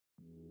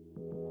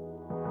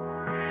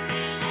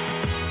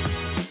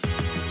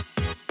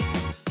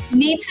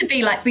need to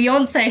be like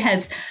Beyonce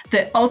has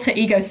the alter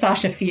ego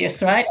Sasha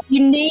Fierce, right? You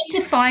need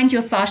to find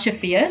your Sasha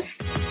Fierce.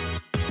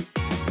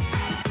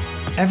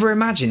 Ever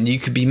imagine you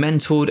could be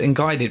mentored and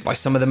guided by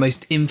some of the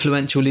most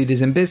influential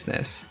leaders in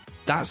business?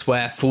 That's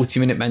where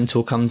 40-Minute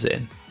Mentor comes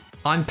in.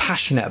 I'm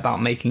passionate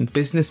about making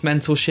business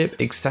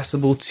mentorship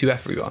accessible to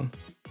everyone.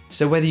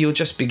 So whether you're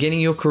just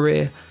beginning your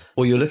career,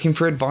 or you're looking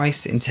for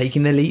advice in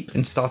taking the leap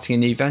and starting a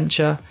new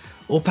venture,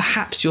 or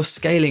perhaps you're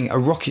scaling a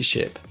rocket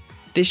ship,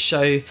 this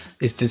show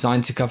is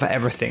designed to cover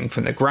everything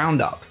from the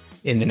ground up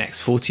in the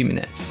next 40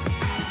 minutes.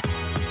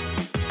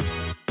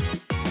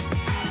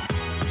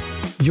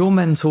 Your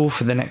mentor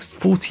for the next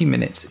 40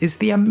 minutes is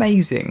the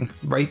amazing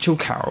Rachel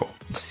Carrell,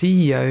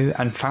 CEO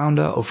and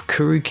founder of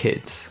Kuru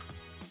Kids.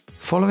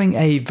 Following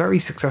a very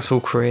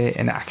successful career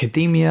in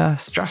academia,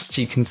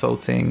 strategy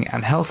consulting,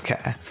 and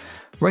healthcare,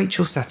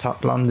 Rachel set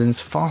up London's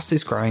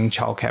fastest growing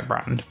childcare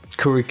brand,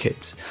 Kuru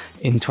Kids,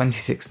 in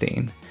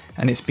 2016,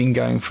 and it's been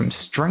going from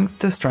strength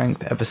to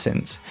strength ever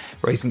since,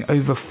 raising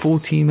over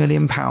 £40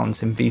 million in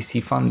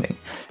VC funding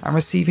and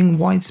receiving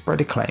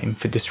widespread acclaim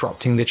for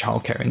disrupting the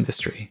childcare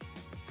industry.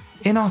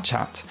 In our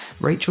chat,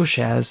 Rachel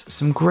shares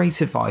some great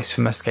advice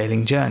from her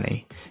scaling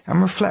journey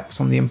and reflects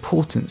on the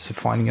importance of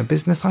finding a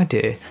business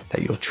idea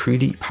that you're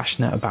truly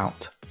passionate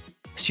about.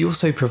 She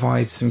also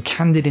provides some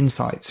candid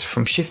insights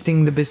from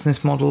shifting the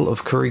business model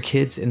of Kuru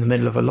Kids in the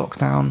middle of a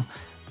lockdown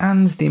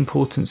and the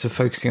importance of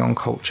focusing on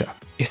culture,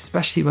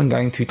 especially when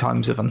going through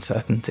times of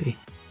uncertainty.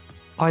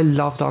 I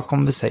loved our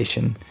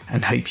conversation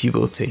and hope you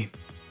will too.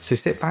 So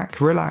sit back,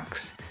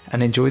 relax,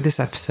 and enjoy this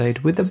episode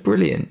with the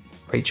brilliant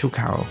Rachel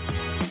Carrell.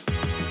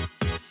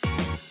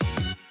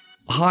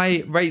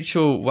 Hi,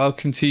 Rachel.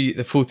 Welcome to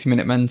the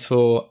 40-Minute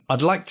Mentor.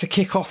 I'd like to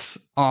kick off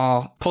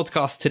our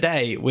podcast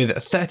today with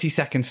a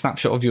 30-second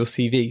snapshot of your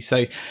CV.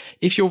 So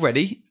if you're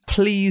ready,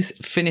 please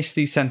finish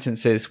these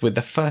sentences with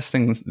the first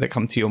thing that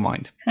come to your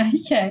mind.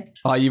 Okay.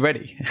 Are you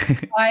ready?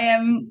 I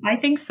am. I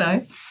think so.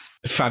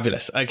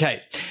 Fabulous.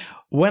 Okay.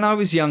 When I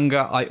was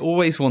younger, I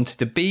always wanted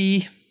to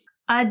be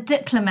a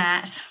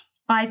diplomat.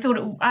 I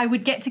thought I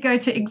would get to go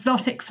to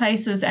exotic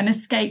places and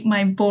escape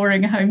my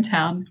boring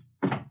hometown.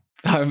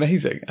 Oh,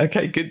 amazing.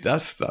 Okay, good.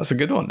 That's a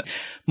good one.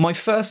 My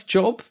first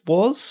job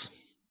was?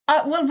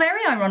 Well,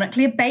 very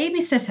ironically, a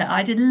babysitter.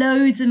 I did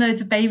loads and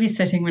loads of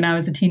babysitting when I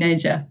was a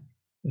teenager.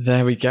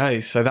 There we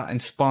go. So that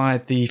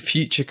inspired the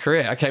future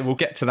career. Okay, we'll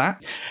get to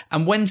that.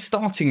 And when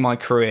starting my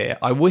career,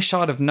 I wish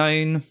I'd have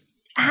known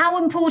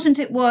how important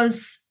it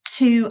was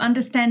to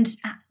understand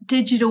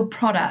digital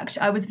product.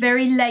 I was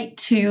very late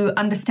to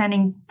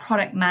understanding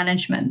product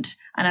management,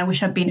 and I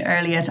wish I'd been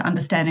earlier to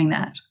understanding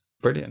that.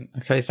 Brilliant.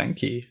 Okay,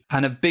 thank you.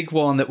 And a big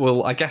one that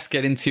we'll, I guess,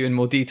 get into in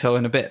more detail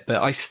in a bit, but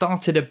I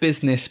started a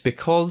business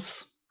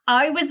because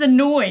I was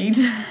annoyed.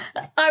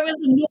 I was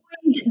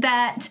annoyed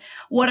that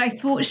what I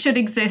thought should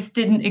exist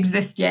didn't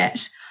exist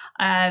yet,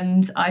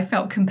 and I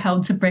felt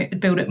compelled to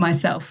build it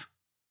myself.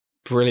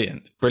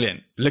 Brilliant.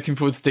 Looking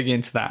forward to digging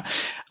into that.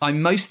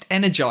 I'm most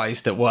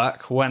energized at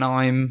work when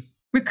I'm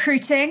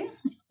recruiting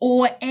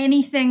or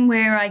anything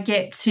where I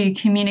get to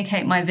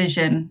communicate my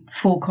vision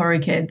for Kuru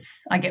Kids.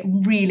 I get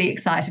really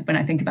excited when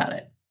I think about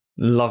it.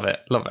 Love it.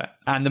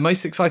 And the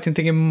most exciting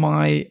thing in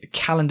my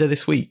calendar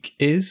this week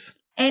is?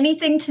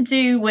 Anything to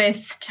do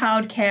with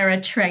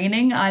childcare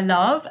training, I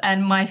love.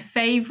 And my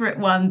favorite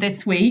one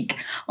this week,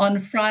 on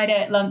Friday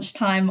at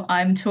lunchtime,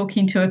 I'm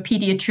talking to a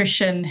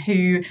pediatrician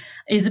who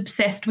is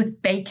obsessed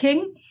with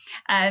baking.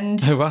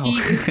 And oh, wow.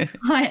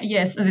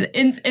 Yes, the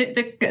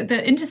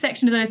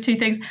intersection of those two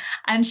things.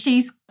 And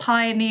she's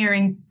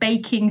pioneering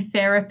baking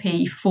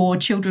therapy for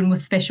children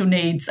with special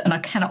needs. And I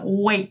cannot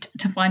wait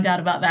to find out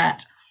about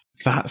that.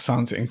 That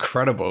sounds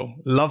incredible.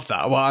 Love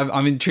that. Well,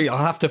 I'm intrigued. I'll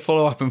have to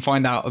follow up and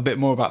find out a bit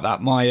more about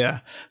that.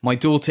 My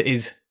daughter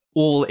is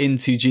all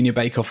into Junior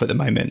Bake Off at the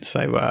moment.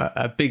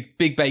 So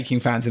big baking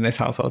fans in this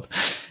household.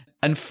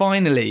 And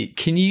finally,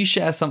 can you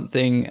share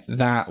something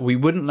that we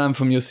wouldn't learn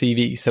from your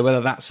CV? So whether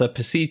that's a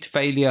perceived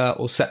failure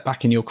or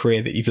setback in your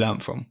career that you've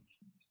learned from?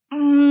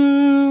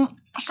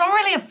 It's not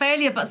really a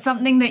failure, but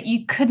something that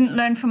you couldn't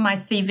learn from my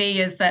CV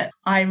is that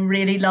I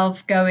really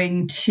love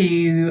going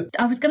to,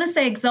 I was going to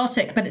say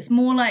exotic, but it's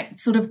more like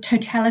sort of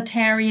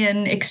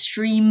totalitarian,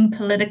 extreme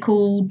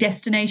political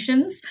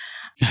destinations.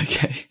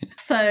 Okay.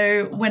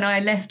 So when I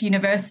left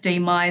university,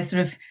 my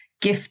sort of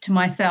gift to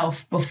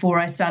myself before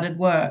I started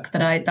work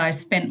that I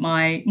spent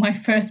my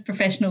first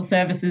professional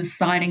services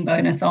signing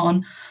bonus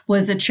on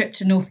was a trip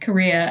to North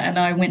Korea, and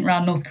I went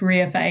around North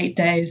Korea for 8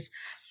 days.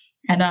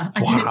 And I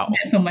did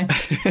it on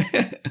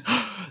myself.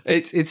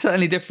 It's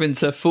certainly different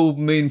to full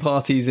moon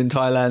parties in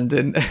Thailand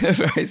and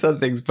various other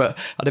things, but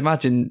I'd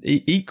imagine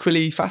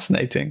equally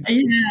fascinating.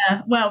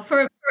 Yeah, well,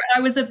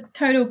 I was a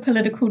total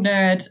political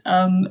nerd,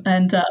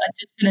 and I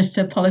just finished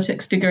a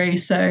politics degree,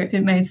 so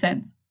it made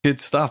sense. Good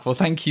stuff. Well,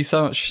 thank you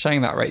so much for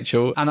sharing that,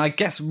 Rachel. And I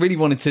guess really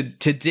wanted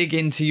to dig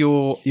into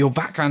your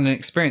background and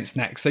experience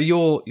next. So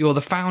you're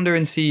the founder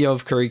and CEO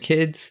of Curry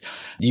Kids.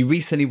 You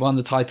recently won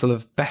the title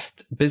of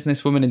Best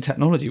Businesswoman in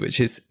Technology,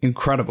 which is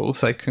incredible.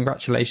 So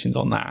congratulations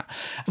on that.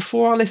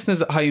 For our listeners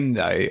at home,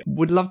 though,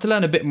 would love to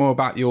learn a bit more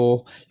about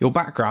your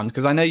background,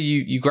 because I know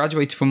you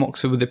graduated from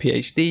Oxford with a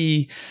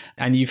PhD,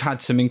 and you've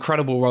had some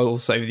incredible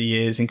roles over the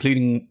years,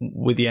 including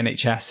with the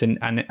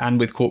NHS and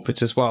with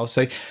corporates as well.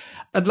 So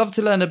I'd love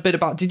to learn a bit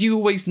about, did you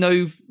always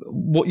know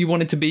what you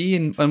wanted to be?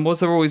 And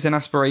was there always an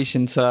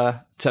aspiration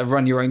to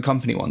run your own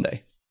company one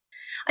day?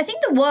 I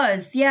think there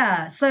was,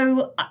 yeah.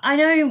 So I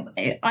know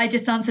I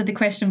just answered the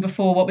question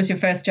before, what was your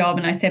first job?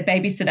 And I said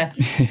babysitter.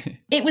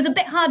 It was a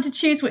bit hard to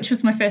choose which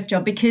was my first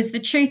job, because the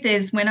truth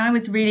is, when I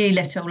was really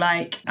little,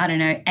 like, I don't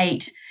know,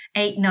 8,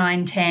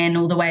 9, 10,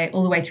 all the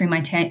way through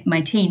my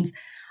teens,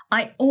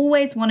 I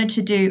always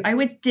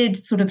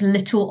did sort of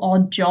little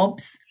odd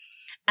jobs.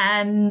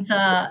 And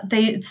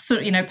they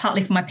sort of,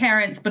 partly for my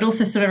parents, but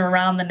also sort of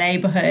around the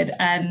neighborhood.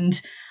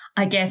 And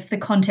I guess the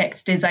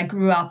context is I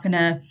grew up in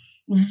a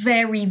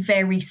very,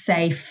 very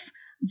safe,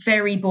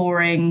 very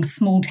boring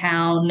small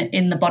town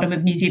in the bottom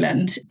of New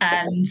Zealand,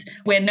 and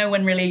where no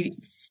one really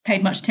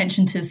paid much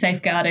attention to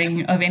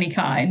safeguarding of any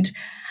kind.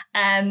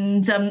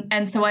 And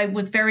so I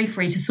was very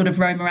free to sort of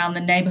roam around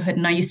the neighborhood,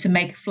 and I used to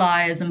make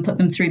flyers and put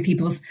them through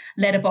people's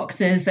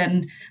letterboxes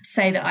and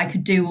say that I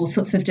could do all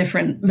sorts of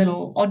different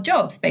little odd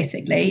jobs,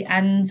 basically.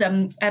 And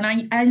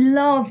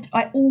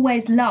I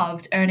always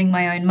loved earning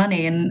my own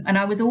money, and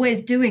I was always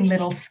doing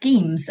little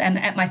schemes. And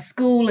at my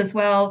school as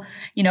well,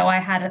 I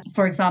had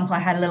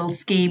a little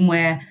scheme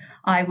where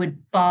I would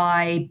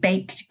buy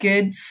baked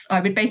goods.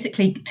 I would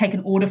basically take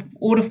an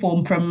order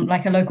form from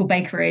like a local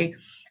bakery,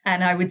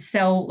 and I would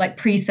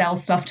pre-sell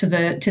stuff to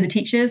the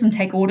teachers and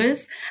take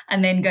orders,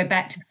 and then go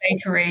back to the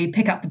bakery,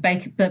 pick up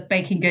the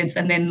baking goods,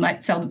 and then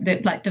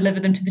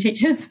deliver them to the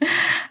teachers.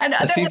 And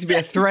there seems to be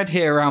a thread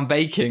here around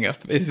baking.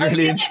 It's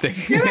really interesting.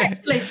 True,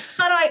 actually.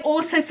 But I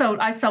also sold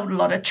a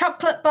lot of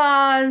chocolate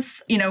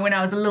bars. When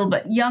I was a little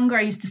bit younger,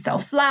 I used to sell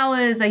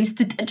flowers. I used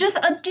to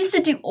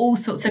do all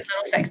sorts of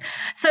little things.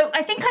 So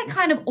I think I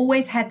kind of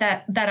always had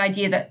that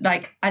idea that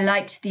I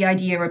liked the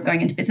idea of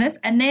going into business.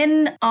 And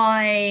then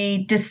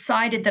I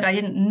decided that I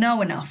didn't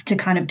know enough to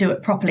kind of do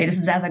it properly. This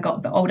is as I got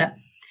a bit older.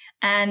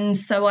 And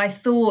so I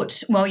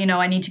thought, well,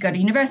 I need to go to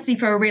university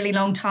for a really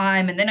long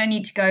time, and then I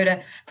need to go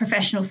to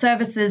professional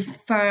services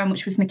firm,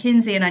 which was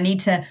McKinsey, and I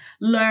need to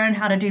learn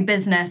how to do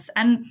business.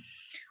 And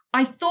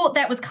I thought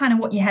that was kind of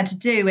what you had to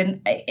do.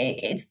 And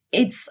I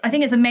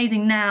think it's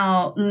amazing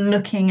now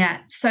looking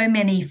at so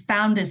many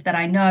founders that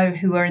I know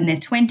who are in their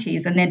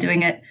 20s, and they're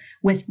doing it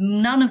with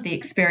none of the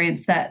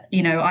experience that,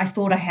 I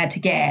thought I had to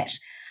get.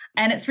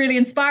 And it's really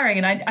inspiring.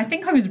 And I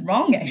think I was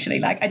wrong,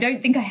 actually. I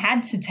don't think I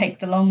had to take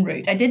the long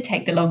route. I did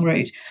take the long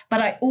route, but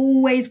I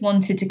always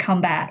wanted to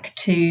come back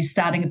to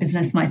starting a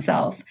business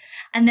myself.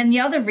 And then the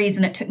other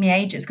reason it took me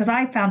ages, because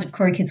I founded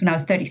Curry Kids when I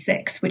was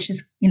 36, which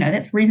is,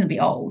 that's reasonably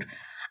old.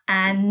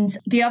 And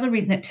the other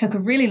reason it took a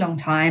really long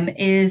time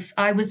is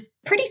I was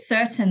pretty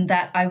certain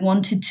that I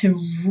wanted to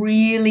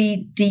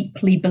really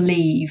deeply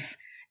believe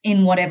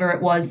in whatever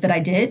it was that I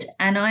did.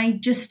 And I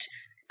just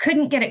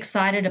couldn't get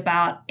excited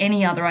about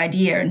any other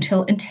idea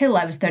until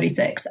I was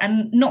 36,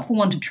 and not for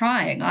want of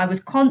trying. I was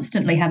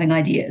constantly having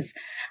ideas,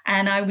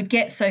 and I would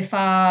get so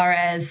far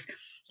as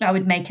I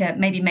would make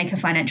a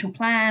financial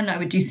plan. I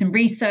would do some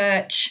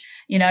research.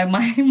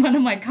 One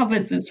of my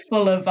cupboards is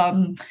full of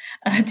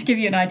to give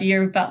you an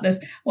idea about this,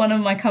 one of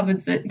my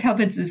cupboards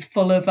is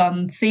full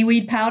of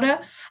seaweed powder,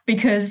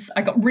 because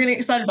I got really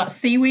excited about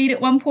seaweed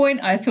at one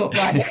point. I thought,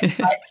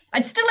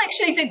 I'd still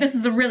actually think this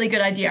is a really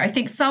good idea. I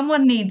think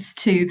someone needs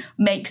to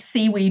make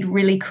seaweed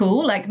really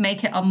cool,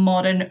 make it a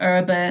modern,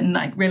 urban,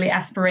 really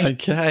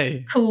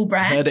aspirational, cool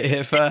brand. Heard it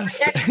here first.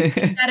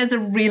 That is a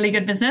really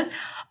good business.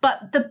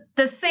 But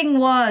the thing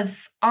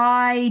was,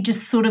 I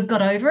just sort of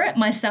got over it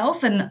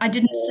myself, and I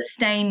didn't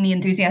sustain the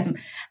enthusiasm.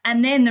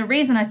 And then the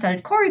reason I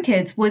started Curry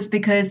Kids was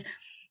because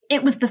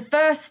it was the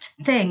first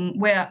thing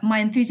where my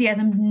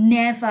enthusiasm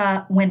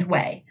never went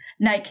away.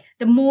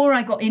 The more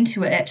I got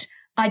into it,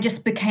 I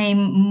just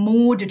became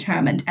more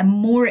determined and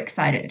more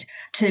excited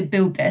to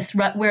build this.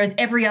 Whereas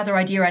every other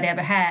idea I'd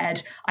ever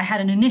had, I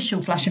had an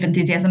initial flush of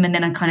enthusiasm, and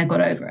then I kind of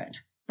got over it.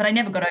 But I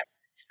never got over it.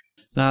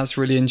 That's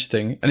really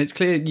interesting. And it's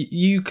clear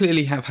you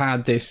clearly have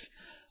had this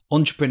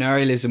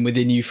entrepreneurialism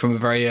within you from a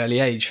very early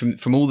age,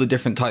 from all the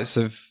different types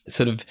of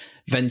sort of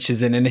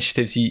ventures and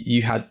initiatives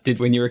you did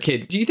when you were a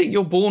kid. Do you think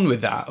you're born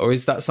with that, or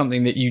is that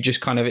something that you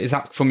just is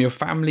that from your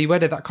family? Where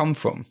did that come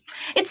from?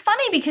 It's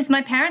funny because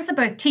my parents are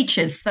both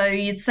teachers, so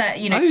you'd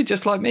say, Oh,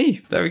 just like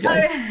me. There we go.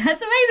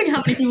 That's amazing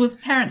how many people's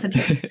parents are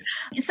teachers.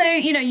 So,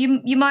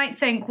 you might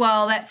think,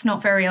 well, that's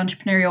not very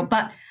entrepreneurial,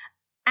 but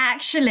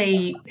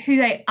actually who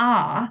they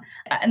are,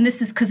 and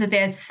this is because of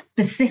their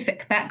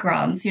specific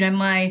backgrounds.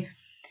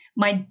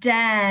 My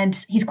dad,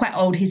 he's quite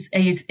old, he's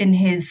in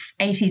his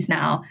 80s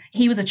now.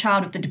 He was a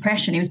child of the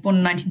Depression. He was born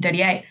in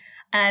 1938.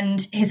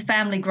 And his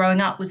family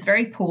growing up was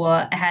very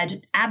poor,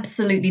 had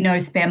absolutely no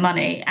spare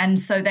money. And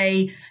so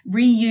they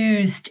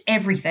reused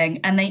everything,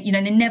 and they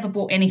never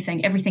bought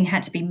anything. Everything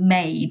had to be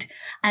made.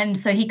 And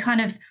so he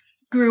kind of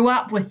grew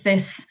up with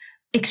this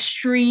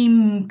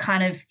extreme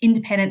kind of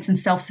independence and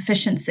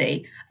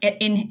self-sufficiency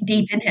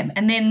deep in him.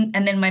 And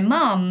then my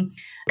mum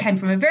came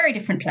from a very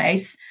different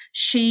place.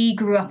 She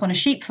grew up on a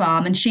sheep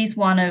farm, and she's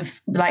one of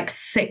like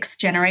 6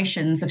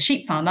 generations of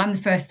sheep farm. I'm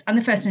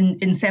the first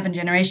in 7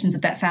 generations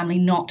of that family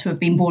not to have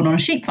been born on a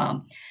sheep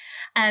farm.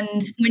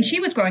 And when she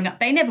was growing up,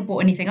 they never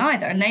bought anything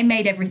either, and they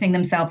made everything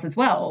themselves as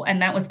well.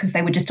 And that was because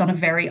they were just on a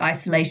very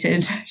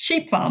isolated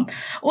sheep farm,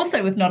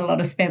 also with not a lot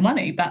of spare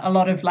money, but a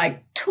lot of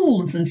like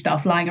tools and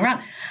stuff lying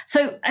around.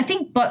 So I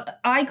think, but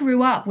I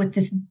grew up with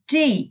this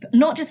deep,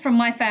 not just from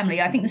my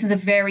family, I think this is a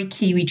very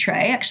Kiwi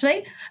trait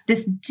actually,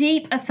 this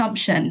deep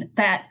assumption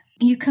that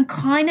you can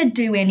kind of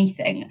do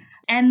anything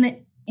and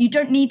that you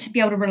don't need to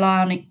be able to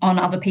rely on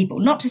other people.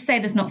 Not to say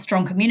there's not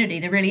strong community,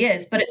 there really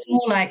is, but it's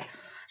more like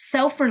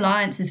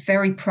self-reliance is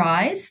very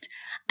prized,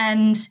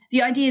 and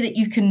the idea that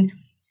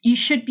you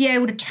should be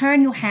able to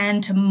turn your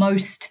hand to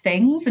most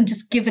things and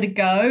just give it a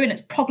go, and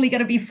it's probably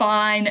going to be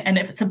fine. And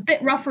if it's a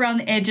bit rough around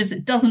the edges,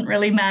 it doesn't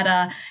really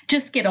matter.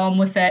 Just get on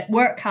with it,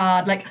 work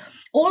hard. Like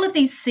all of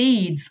these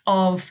seeds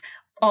of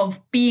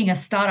being a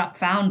startup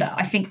founder,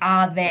 I think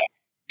are there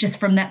just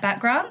from that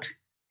background.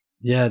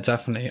 Yeah,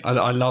 definitely.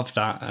 I love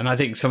that. And I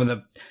think some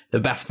of the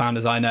best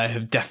founders I know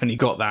have definitely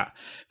got that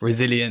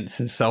resilience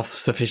and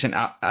self-sufficient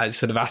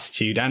sort of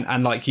attitude.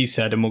 And like you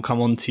said, and we'll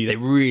come on to, they're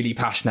really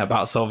passionate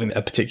about solving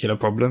a particular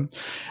problem.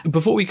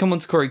 Before we come on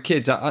to Corey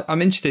Kids,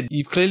 I'm interested,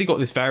 you've clearly got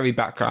this varied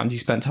background. You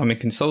spent time in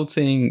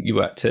consulting, you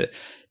worked in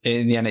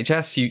the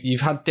NHS,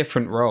 you've had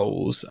different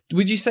roles.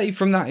 Would you say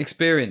from that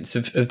experience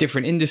of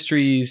different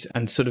industries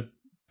and sort of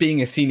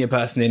being a senior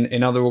person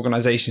in other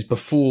organizations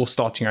before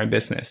starting your own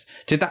business,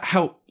 did that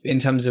help in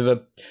terms of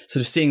a sort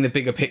of seeing the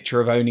bigger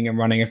picture of owning and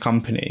running a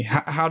company?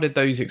 How did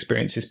those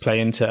experiences play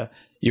into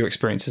your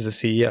experience as a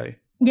CEO?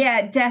 Yeah,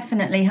 it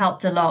definitely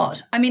helped a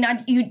lot. I mean,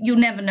 you'll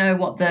never know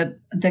what the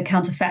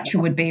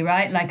counterfactual would be,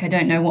 right? Like, I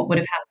don't know what would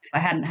have happened if I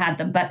hadn't had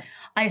them, but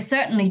I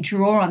certainly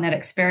draw on that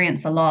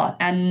experience a lot.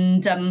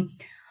 And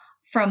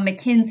from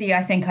McKinsey,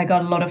 I think I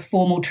got a lot of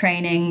formal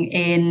training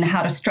in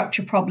how to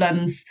structure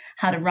problems,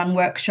 how to run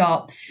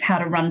workshops, how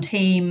to run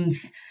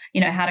teams,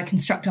 how to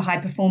construct a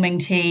high-performing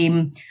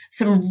team,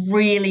 some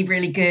really,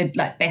 really good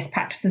like best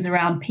practices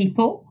around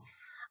people,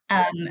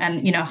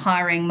 and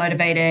hiring,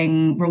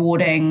 motivating,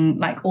 rewarding,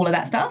 like all of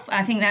that stuff.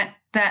 I think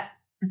that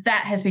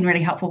has been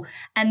really helpful.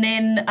 And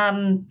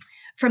then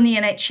from the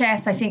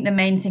NHS, I think the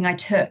main thing I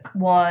took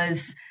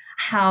was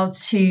how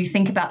to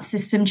think about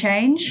system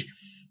change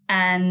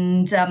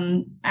and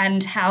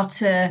how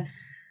to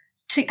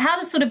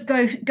sort of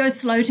go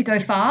slow to go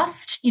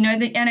fast. The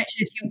NHS,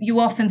 you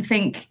often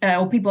think,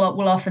 or people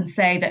will often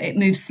say that it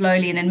moves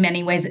slowly, and in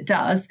many ways it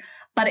does,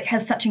 but it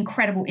has such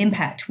incredible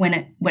impact when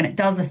it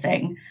does a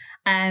thing.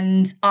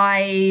 And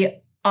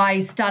when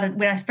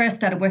I first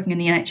started working in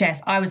the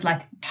NHS, I was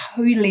like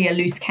totally a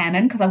loose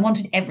cannon because I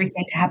wanted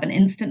everything to happen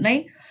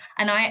instantly.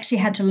 And I actually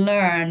had to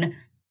learn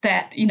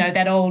that,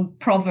 that old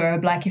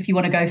proverb, like if you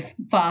want to go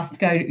fast,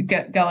 go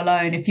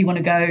alone. If you want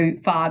to go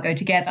far, go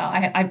together.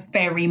 I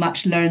very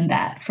much learned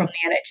that from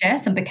the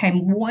NHS and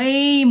became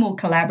way more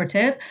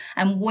collaborative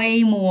and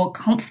way more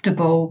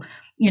comfortable,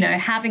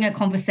 having a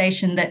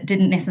conversation that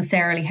didn't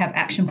necessarily have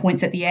action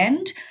points at the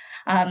end.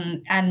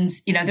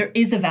 There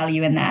is a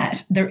value in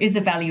that. There is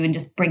a value in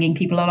just bringing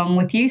people along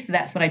with you. So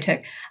that's what I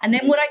took. And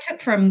then what I took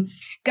from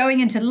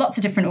going into lots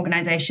of different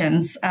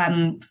organizations,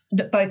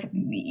 both, at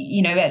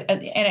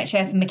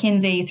NHS and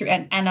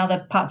McKinsey and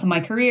other parts of my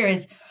career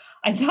is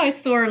I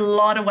saw a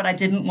lot of what I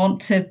didn't want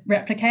to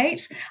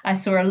replicate. I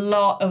saw a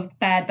lot of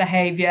bad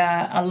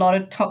behavior, a lot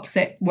of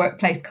toxic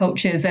workplace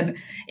cultures, and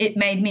it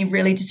made me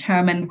really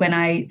determined when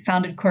I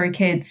founded Corey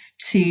Kids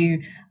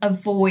to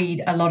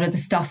avoid a lot of the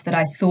stuff that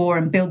I saw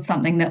and build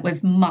something that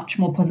was much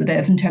more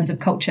positive in terms of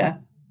culture.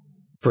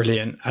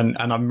 Brilliant. And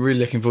I'm really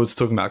looking forward to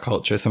talking about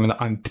culture, something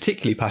that I'm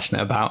particularly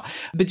passionate about.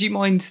 But do you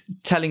mind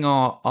telling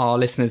our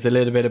listeners a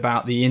little bit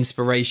about the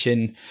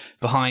inspiration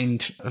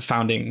behind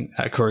founding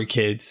Corey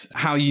Kids,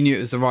 how you knew it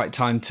was the right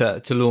time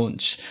to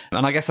launch?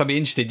 And I guess I'd be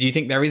interested, do you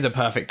think there is a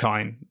perfect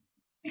time?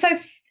 So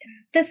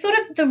there's sort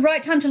of the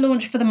right time to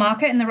launch for the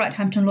market and the right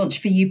time to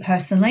launch for you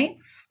personally.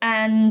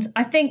 And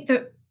I think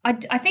that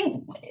I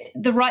think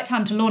the right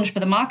time to launch for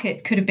the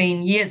market could have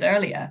been years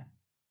earlier.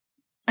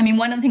 I mean,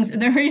 one of the things,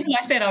 the reason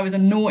I said I was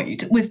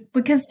annoyed was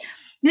because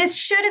this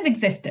should have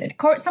existed.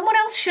 Someone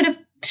else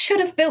should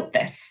have built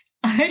this.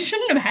 I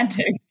shouldn't have had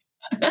to.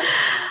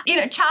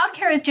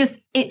 Childcare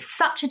it's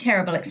such a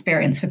terrible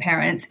experience for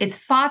parents. It's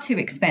far too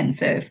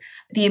expensive.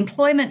 The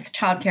employment for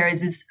childcare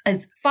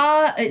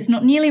it's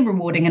not nearly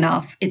rewarding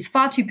enough. It's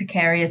far too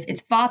precarious.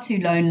 It's far too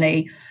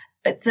lonely.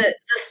 The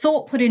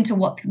thought put into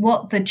what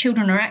the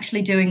children are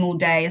actually doing all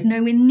day is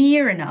nowhere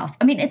near enough.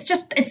 I mean,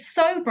 it's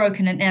so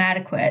broken and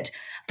inadequate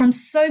from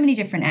so many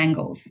different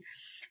angles.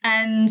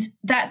 And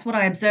that's what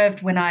I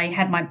observed when I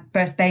had my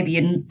first baby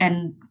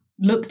and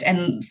looked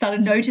and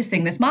started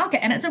noticing this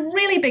market. And it's a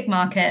really big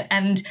market.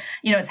 And,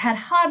 it's had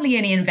hardly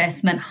any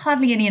investment,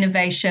 hardly any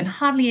innovation,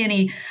 hardly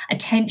any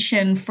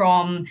attention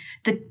from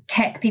the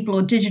tech people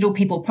or digital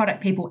people,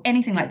 product people,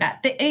 anything like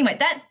that. Anyway,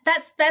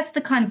 that's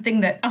the kind of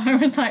thing that I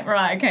was like,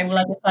 right, okay, well,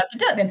 I guess I have to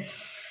do it then.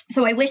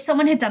 So I wish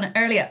someone had done it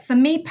earlier. For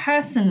me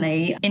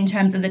personally, in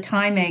terms of the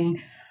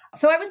timing,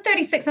 so I was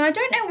 36, and I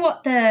don't know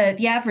what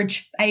the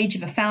average age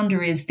of a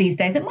founder is these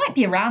days. It might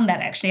be around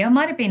that, actually. I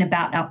might have been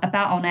about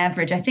on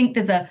average. I think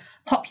there's a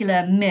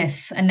popular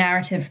myth, a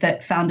narrative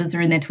that founders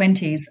are in their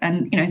 20s,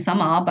 and some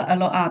are, but a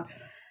lot aren't.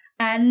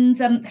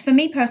 And for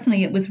me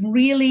personally, it was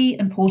really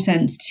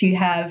important to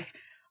have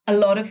a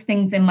lot of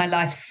things in my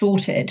life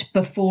sorted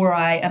before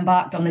I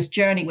embarked on this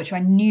journey, which I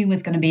knew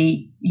was going to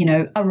be,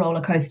 a roller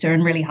coaster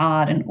and really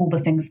hard, and all the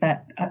things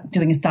that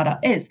doing a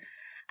startup is.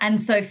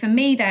 And so for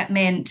me, that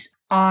meant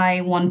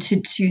I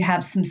wanted to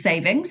have some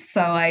savings.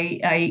 So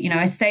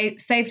I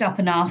saved up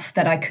enough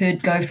that I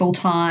could go full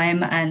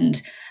time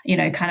and,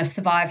 kind of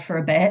survive for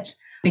a bit,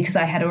 because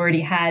I had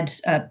already had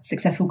a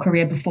successful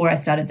career before I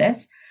started this.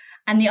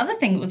 And the other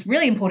thing that was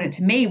really important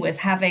to me was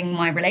having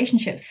my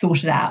relationships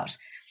sorted out.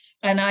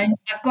 And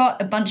I've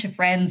got a bunch of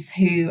friends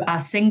who are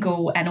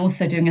single and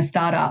also doing a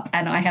startup,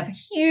 and I have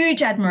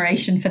huge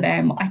admiration for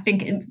them. I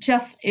think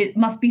it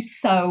must be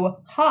so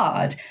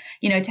hard,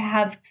 to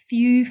have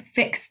few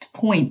fixed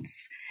points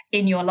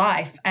in your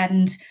life.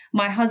 And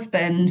my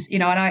husband,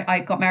 and I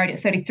got married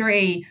at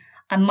 33,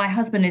 and my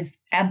husband is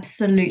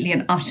absolutely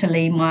and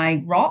utterly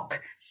my rock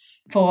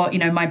for,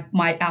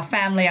 our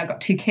family. I've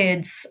got 2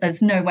 kids.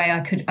 There's no way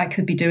I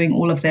could be doing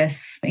all of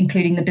this,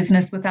 including the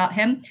business, without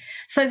him.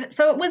 So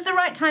it was the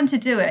right time to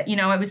do it.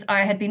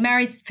 I had been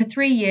married for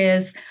 3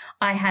 years.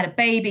 I had a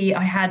baby.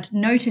 I had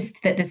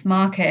noticed that this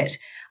market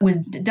was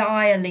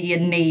direly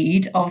in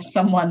need of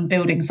someone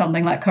building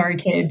something like Curry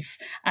Kids.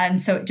 And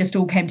so it just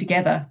all came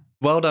together.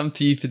 Well done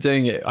for you for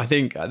doing it. I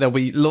think there'll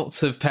be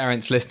lots of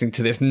parents listening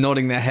to this,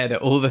 nodding their head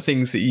at all the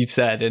things that you've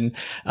said. And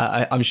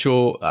I'm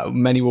sure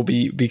many will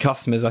be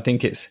customers. I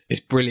think it's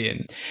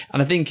brilliant.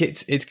 And I think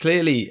it's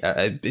clearly,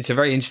 it's a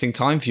very interesting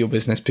time for your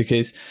business,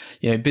 because,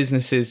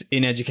 businesses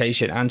in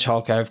education and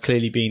childcare have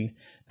clearly been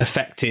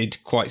affected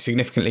quite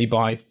significantly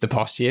by the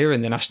past year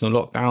and the national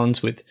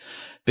lockdowns, with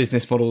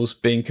business models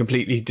being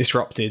completely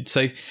disrupted.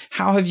 So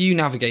how have you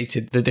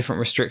navigated the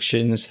different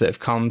restrictions that have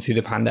come through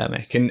the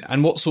pandemic,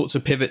 and what sorts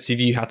of pivots have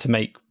you had to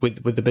make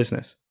with the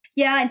business?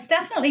 Yeah, it's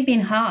definitely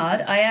been hard.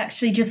 I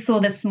actually just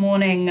saw this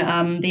morning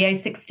the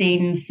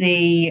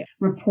A16Z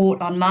report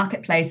on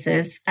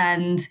marketplaces,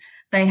 and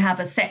they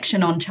have a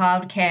section on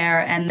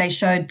childcare, and they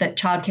showed that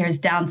childcare is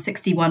down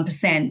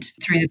 61%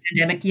 through the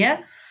pandemic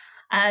year.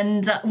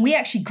 And we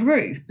actually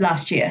grew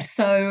last year.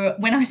 So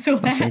when I saw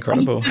that, that's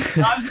incredible.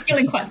 I was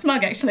feeling quite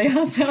smug, actually. I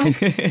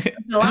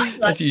was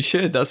As you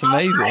should. That's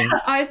amazing.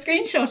 I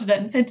screenshotted it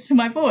and said to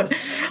my board,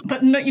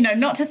 but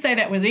not to say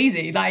that was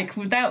easy. Like,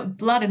 without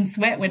blood and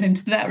sweat went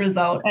into that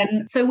result.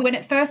 And so when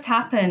it first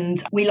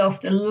happened, we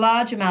lost a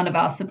large amount of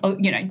our,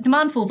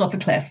 demand falls off a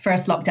cliff,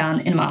 first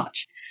lockdown in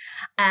March.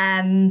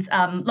 And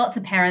lots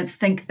of parents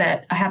think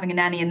that having a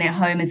nanny in their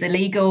home is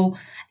illegal.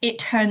 It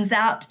turns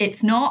out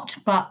it's not,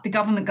 but the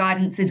government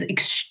guidance is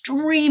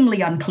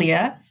extremely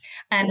unclear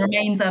and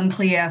remains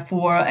unclear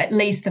for at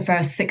least the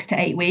first 6 to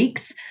 8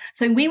 weeks.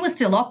 So we were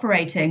still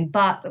operating,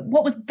 but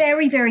what was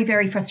very, very,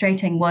 very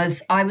frustrating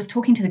was I was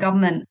talking to the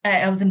government.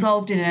 I was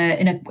involved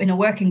in a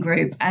working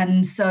group,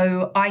 and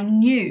so I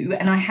knew,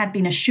 and I had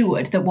been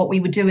assured, that what we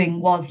were doing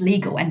was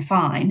legal and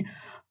fine.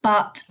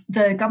 But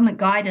the government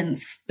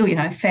guidance,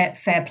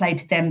 fair play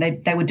to them.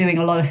 They were doing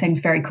a lot of things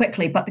very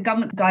quickly, but the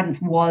government guidance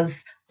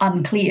was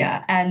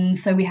unclear. And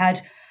so we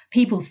had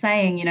people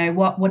saying,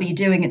 what are you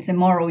doing? It's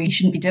immoral. You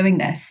shouldn't be doing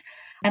this.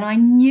 And I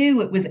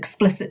knew it was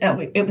explicit.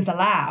 It was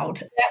allowed.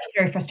 That was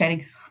very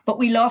frustrating. But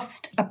we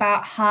lost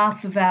about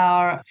half of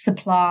our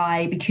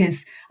supply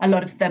because a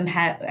lot of them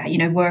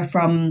were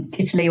from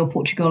Italy or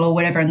Portugal or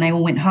whatever, and they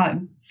all went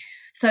home.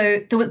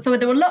 So there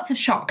were lots of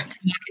shocks to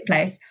the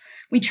marketplace.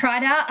 We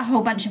tried out a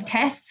whole bunch of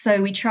tests.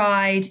 So we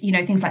tried,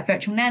 things like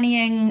virtual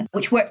nannying,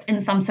 which worked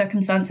in some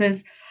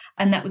circumstances,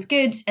 and that was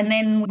good. And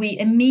then we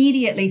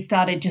immediately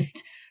started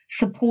just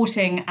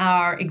supporting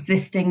our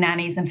existing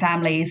nannies and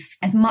families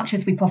as much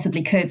as we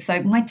possibly could.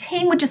 So my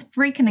team were just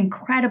freaking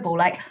incredible.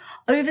 Like,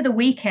 over the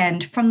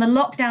weekend, from the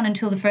lockdown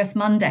until the first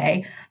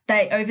Monday,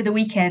 over the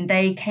weekend,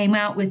 they came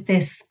out with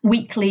this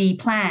weekly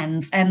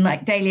plans and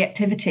like daily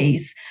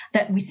activities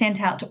that we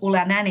sent out to all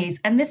our nannies.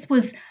 And this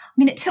was,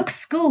 it took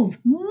schools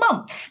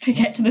months to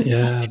get to this point.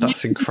 Yeah,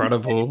 that's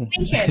incredible.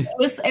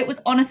 It was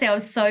honestly, I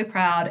was so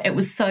proud. It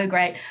was so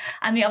great.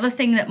 And the other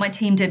thing that my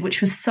team did,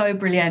 which was so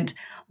brilliant,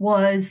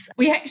 was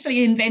we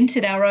actually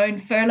invented our own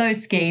furlough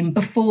scheme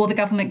before the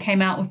government came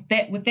out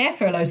with their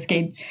furlough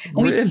scheme.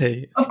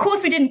 Really? Of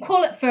course, we didn't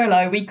call it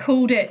furlough. We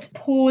called it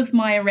Pause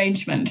My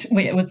Arrangement.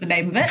 It was the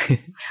name of it.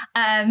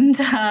 And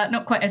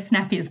not quite as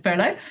snappy as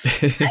furlough.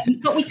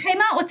 But we came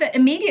out with it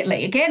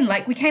immediately. Again,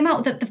 like we came out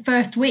with it the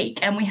first week,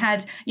 and we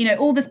had,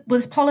 all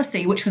this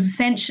policy, which was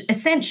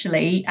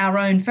essentially our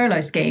own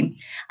furlough scheme.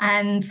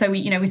 And so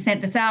we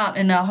sent this out,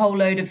 and a whole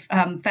load of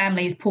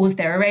families paused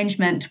their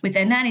arrangement with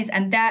their nannies,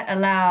 and that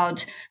allowed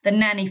the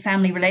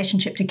nanny-family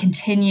relationship to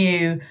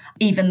continue,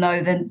 even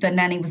though the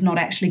nanny was not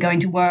actually going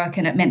to work,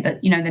 and it meant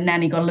that, the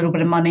nanny got a little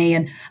bit of money,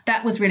 and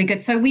that was really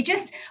good. So we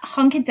just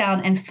hunkered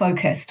down and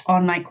focused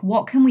on, like,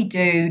 what can we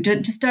do?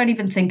 Just don't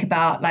even think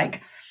about,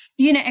 like,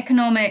 unit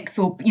economics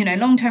or,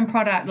 long-term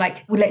product.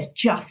 Like, well, let's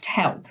just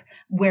help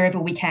wherever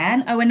we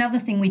can. Oh, another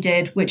thing we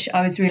did, which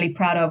I was really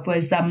proud of,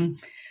 was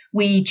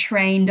we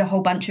trained a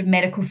whole bunch of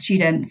medical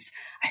students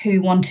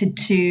who wanted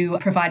to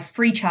provide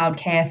free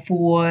childcare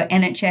for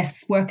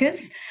NHS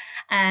workers.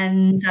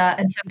 And so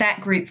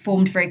that group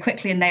formed very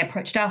quickly, and they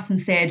approached us and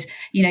said,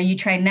 you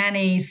train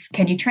nannies,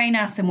 can you train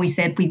us? And we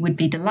said we would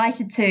be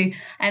delighted to.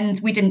 And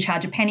we didn't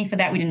charge a penny for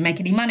that. We didn't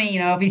make any money.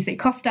 Obviously it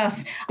cost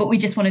us, but we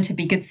just wanted to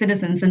be good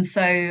citizens. And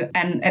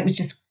it was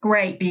just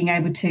great being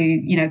able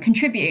to,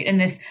 contribute in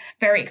this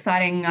very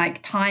exciting,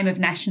 like, time of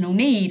national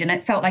need. And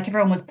it felt like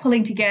everyone was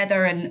pulling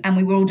together, and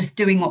we were all just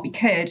doing what we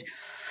could.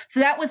 So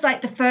that was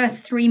like the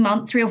first 3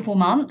 or 4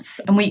 months,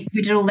 and we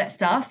did all that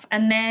stuff.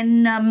 And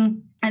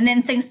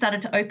then things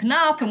started to open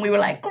up, and we were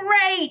like,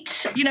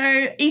 great,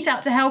 Eat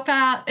Out to Help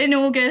Out in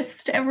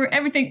August.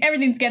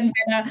 Everything's getting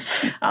better.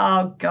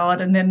 Oh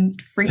God! And then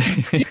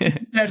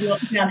freaking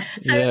lockdown.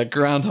 So,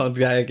 Groundhog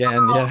Day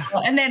again. Yeah.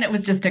 And then it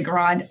was just a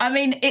grind. I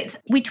mean,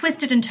 we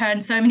twisted and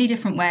turned so many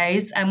different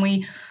ways, and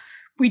we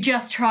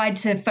just tried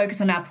to focus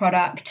on our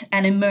product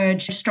and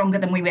emerge stronger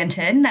than we went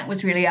in. That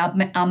was really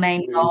our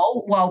main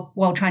goal,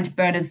 while trying to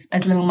burn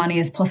as little money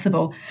as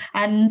possible.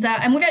 And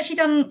we've actually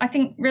done, I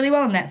think, really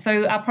well on that.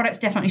 So our product's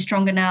definitely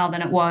stronger now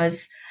than it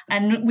was.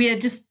 And we are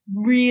just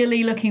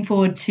really looking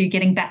forward to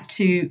getting back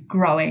to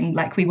growing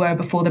like we were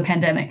before the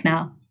pandemic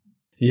now.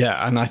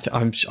 Yeah, and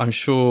I'm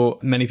sure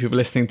many people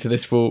listening to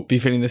this will be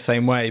feeling the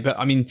same way. But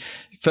I mean,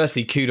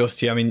 firstly, kudos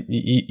to you. I mean,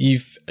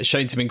 you've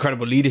shown some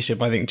incredible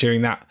leadership, I think,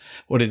 during that,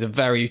 what is a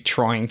very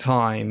trying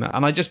time.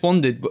 And I just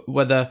wondered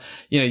whether,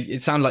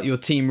 it sounded like your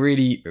team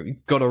really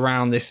got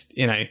around this,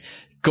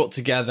 got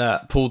together,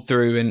 pulled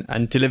through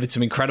and delivered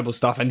some incredible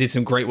stuff and did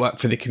some great work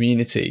for the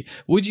community.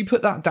 Would you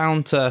put that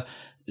down to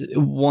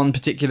one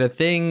particular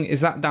thing? Is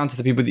that down to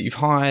the people that you've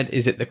hired?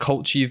 Is it the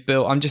culture you've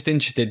built? I'm just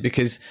interested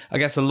because I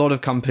guess a lot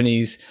of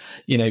companies,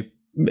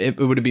 it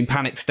would have been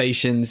panic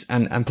stations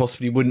and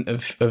possibly wouldn't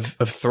have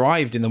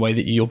thrived in the way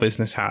that your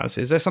business has.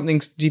 Is there something,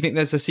 do you think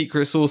there's a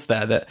secret sauce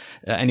there that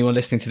anyone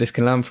listening to this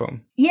can learn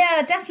from?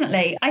 Yeah,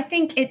 definitely. I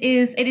think it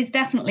is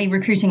definitely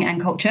recruiting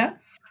and culture.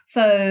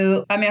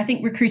 So, I mean, I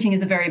think recruiting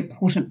is a very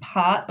important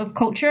part of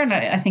culture, and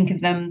I think of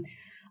them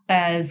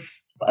as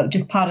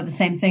just part of the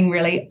same thing,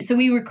 really. So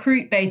we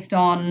recruit based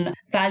on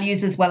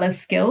values as well as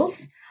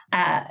skills.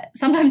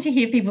 Sometimes you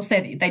hear people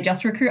say they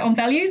just recruit on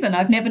values, and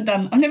I've never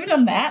done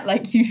that.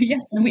 Like, they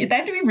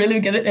have to be really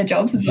good at their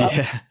jobs as well.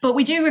 Yeah. But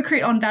we do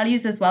recruit on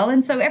values as well.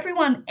 And so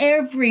everyone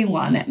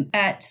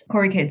at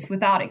Corey Kids,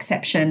 without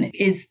exception,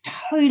 is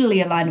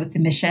totally aligned with the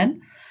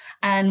mission.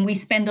 And we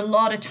spend a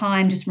lot of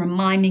time just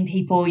reminding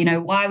people,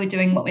 why we're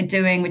doing what we're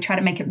doing. We try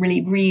to make it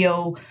really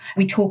real.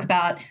 We talk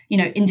about,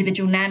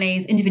 individual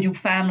nannies, individual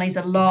families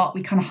a lot.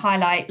 We kind of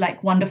highlight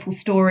like wonderful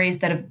stories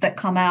that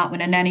come out when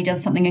a nanny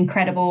does something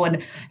incredible.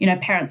 And,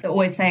 parents are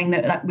always saying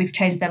that like we've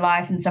changed their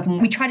life and stuff. And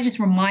we try to just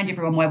remind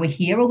everyone why we're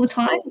here all the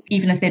time,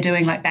 even if they're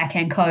doing like back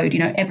end code.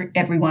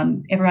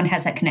 Everyone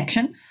has that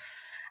connection.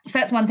 So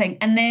that's one thing.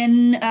 And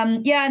then,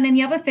 and then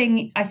the other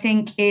thing I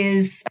think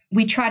is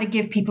we try to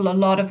give people a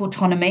lot of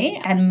autonomy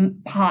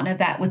and partner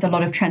that with a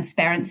lot of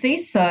transparency.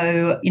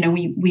 So,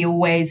 we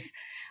always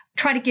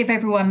try to give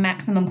everyone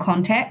maximum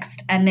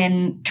context and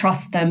then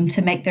trust them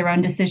to make their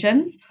own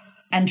decisions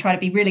and try to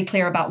be really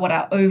clear about what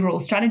our overall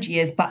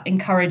strategy is, but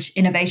encourage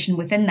innovation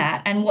within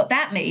that. And what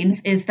that means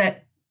is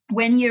that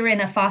when you're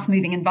in a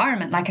fast-moving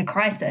environment like a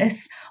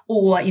crisis,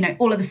 or,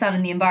 all of a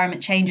sudden the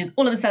environment changes,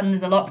 all of a sudden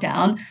there's a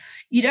lockdown,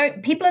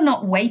 people are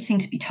not waiting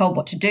to be told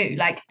what to do.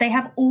 Like, they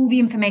have all the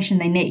information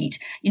they need.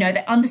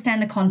 They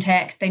understand the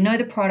context, they know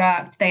the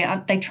product,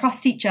 they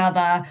trust each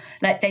other,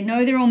 like they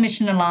know they're all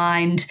mission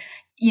aligned.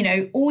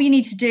 All you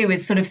need to do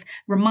is sort of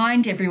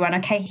remind everyone,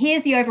 okay,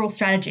 here's the overall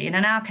strategy. And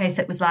in our case,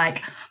 it was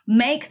like,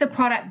 make the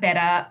product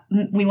better.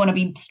 We want to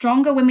be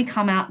stronger when we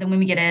come out than when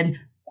we get in.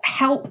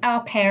 help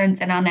our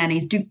parents and our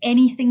nannies, do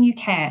anything you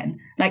can,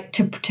 like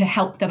to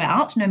help them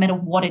out, no matter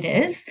what it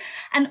is.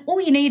 And all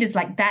you need is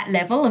like that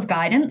level of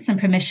guidance and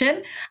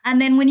permission.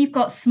 And then when you've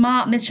got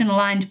smart,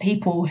 mission-aligned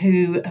people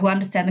who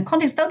understand the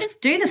context, they'll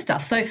just do the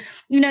stuff. So,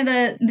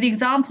 the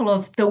example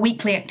of the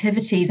weekly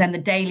activities and the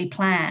daily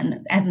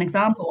plan, as an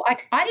example,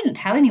 I didn't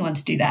tell anyone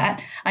to do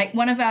that. Like,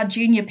 one of our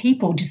junior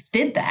people just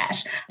did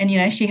that. And,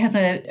 she has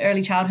an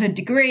early childhood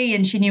degree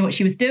and she knew what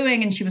she was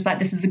doing, and she was like,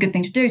 this is a good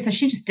thing to do. So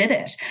she just did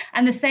it.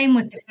 And the same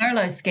with the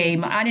furlough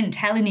scheme. I didn't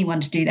tell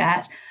anyone to do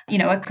that.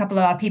 A couple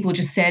of our people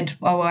just said,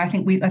 "Oh, well, I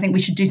think we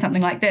should do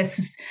something like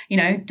this."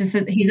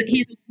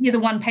 Here's a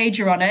one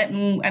pager on it,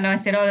 and I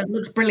said, "Oh, it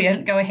looks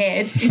brilliant. Go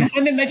ahead."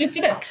 And then they just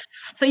did it.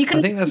 So you can.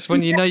 I think that's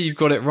when you've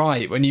got it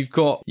right. When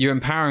you're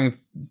empowering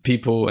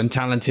people and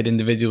talented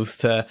individuals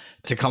to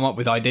come up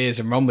with ideas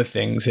and run with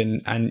things,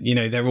 and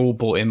they're all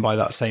brought in by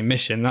that same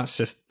mission. That's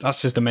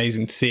just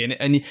amazing to see.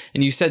 And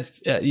you said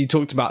you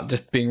talked about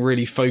just being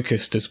really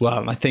focused as well.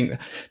 And I think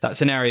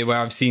that's an area where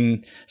I've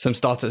seen some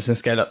startups and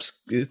scale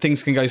ups,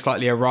 things can go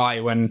slightly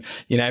awry when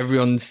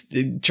everyone's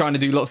trying to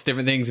do lots of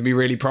different things and be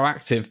really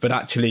proactive, but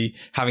actually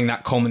having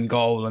that common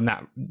goal, and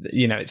that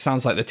it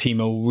sounds like the team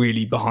are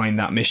really behind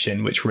that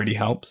mission, which really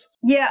helps.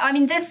 Yeah, I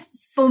mean, this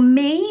for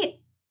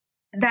me,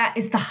 that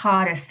is the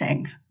hardest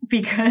thing,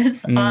 because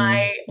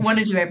I want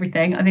to do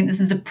everything. I think this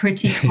is a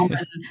pretty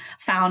common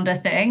founder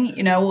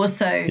thing,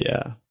 also.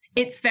 Yeah.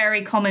 It's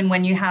very common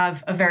when you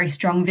have a very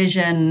strong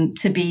vision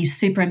to be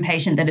super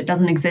impatient that it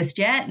doesn't exist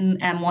yet,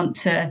 and want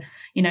to,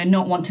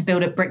 not want to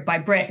build it brick by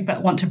brick,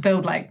 but want to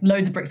build like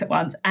loads of bricks at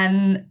once.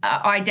 And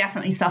I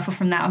definitely suffer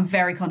from that. I'm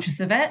very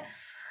conscious of it.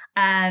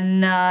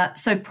 And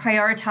so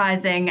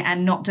prioritizing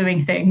and not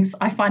doing things,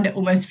 I find it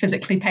almost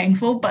physically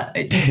painful, but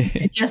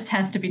it just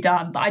has to be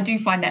done. But I do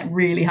find that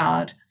really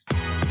hard.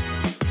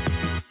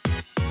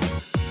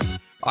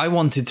 I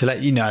wanted to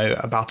let you know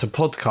about a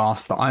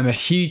podcast that I'm a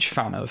huge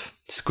fan of,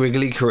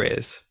 Squiggly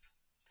Careers.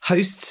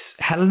 Hosts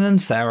Helen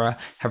and Sarah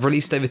have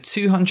released over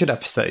 200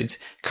 episodes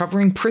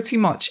covering pretty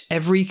much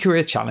every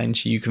career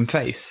challenge you can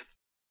face,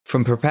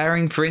 from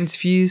preparing for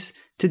interviews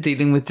to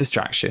dealing with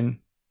distraction.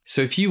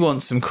 So if you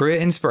want some career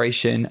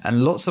inspiration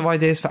and lots of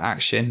ideas for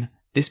action,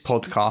 this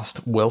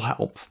podcast will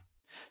help.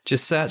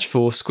 Just search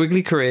for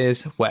Squiggly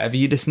Careers wherever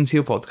you listen to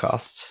your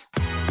podcasts.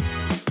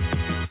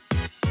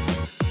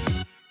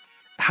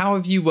 How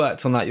have you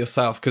worked on that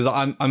yourself? Because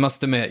I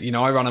must admit,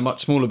 I run a much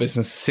smaller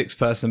business,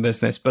 6-person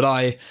business, but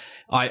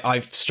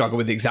I've struggled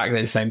with exactly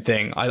the same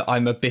thing.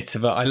 I'm a bit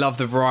of I love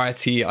the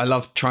variety. I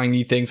love trying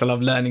new things. I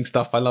love learning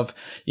stuff. I love,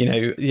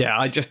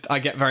 I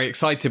get very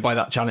excited by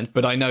that challenge,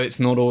 but I know it's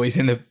not always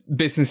in the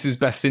business's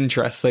best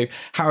interest. So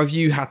how have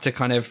you had to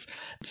kind of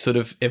sort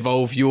of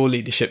evolve your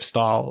leadership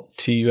style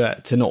to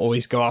not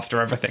always go after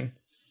everything?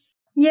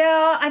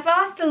 Yeah, I've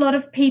asked a lot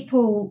of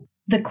people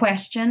the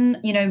question,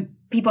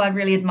 people I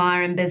really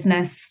admire in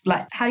business,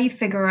 like, how do you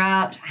figure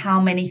out how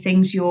many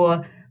things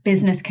your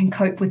business can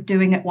cope with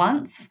doing at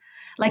once?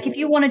 Like, if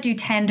you want to do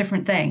 10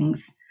 different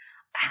things,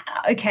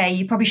 okay,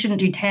 you probably shouldn't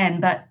do 10,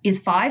 but is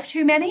 5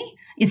 too many?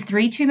 Is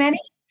 3 too many?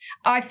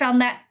 I found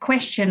that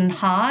question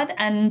hard,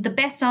 and the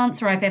best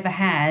answer I've ever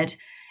had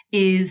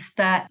is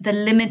that the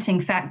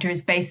limiting factor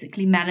is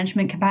basically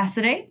management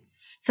capacity.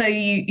 So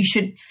you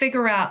should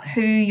figure out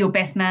who your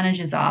best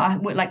managers are,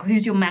 like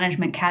who's your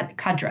management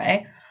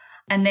cadre,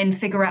 and then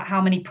figure out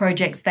how many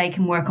projects they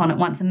can work on at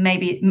once, and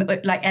maybe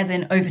like as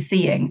in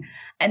overseeing.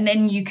 And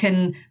then you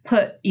can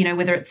put,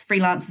 whether it's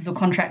freelancers or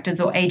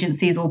contractors or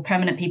agencies or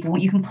permanent people,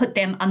 you can put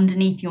them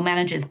underneath your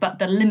managers. But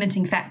the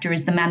limiting factor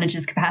is the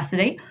manager's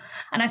capacity.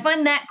 And I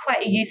find that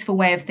quite a useful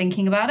way of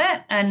thinking about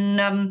it.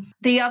 And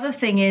the other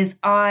thing is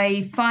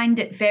I find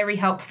it very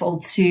helpful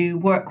to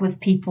work with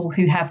people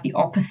who have the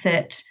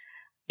opposite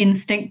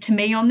instinct to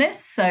me on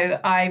this. So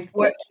I've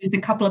worked with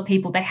a couple of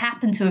people. They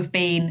happen to have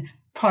been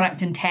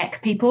product and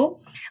tech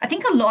people. I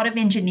think a lot of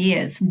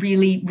engineers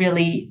really,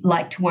 really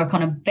like to work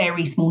on a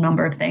very small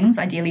number of things,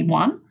 ideally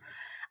one.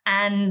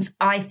 And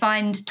I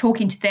find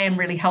talking to them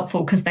really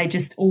helpful because they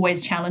just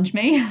always challenge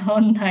me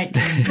on like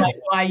why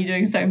are you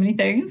doing so many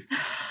things?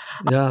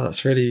 Yeah,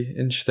 that's really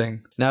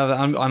interesting. Now,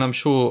 I'm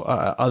sure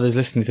others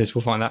listening to this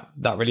will find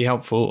that really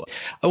helpful.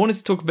 I wanted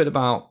to talk a bit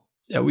about,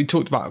 we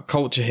talked about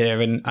culture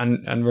here,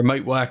 and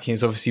remote working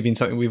has obviously been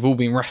something we've all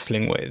been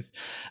wrestling with.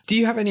 Do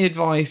you have any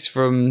advice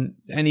from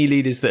any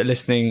leaders that are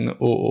listening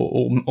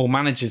or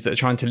managers that are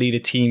trying to lead a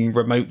team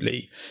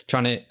remotely,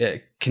 trying to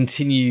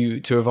continue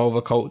to evolve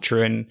a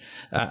culture and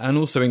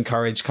also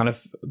encourage kind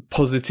of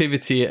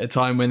positivity at a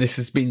time when this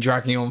has been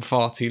dragging on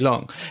far too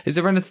long? Is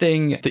there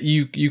anything that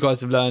you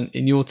guys have learned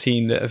in your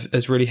team that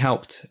has really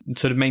helped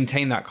sort of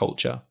maintain that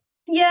culture?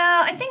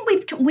 Yeah, I think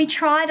we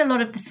tried a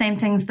lot of the same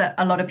things that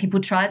a lot of people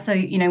tried. So,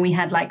 we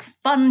had like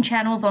fun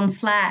channels on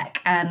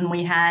Slack, and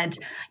we had,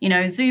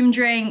 Zoom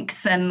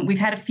drinks, and we've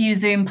had a few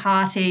Zoom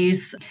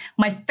parties.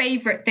 My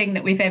favorite thing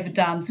that we've ever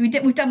done. So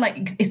we've done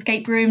like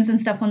escape rooms and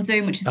stuff on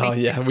Zoom, which is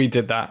yeah, we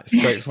did that. It's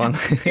great fun.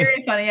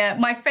 Very funny. Yeah,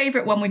 my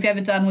favorite one we've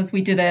ever done was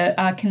we did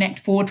a Connect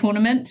 4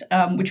 tournament,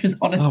 which was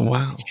honestly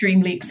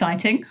extremely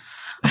exciting.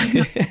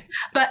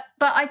 But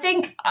I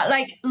think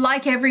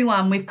like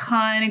everyone, we've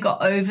kind of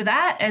got over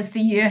that as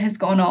the year has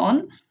gone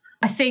on.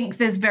 I think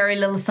there's very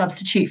little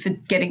substitute for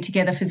getting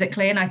together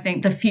physically. And I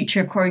think the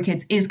future of Koru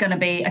Kids is going to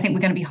be, I think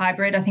we're going to be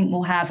hybrid. I think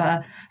we'll have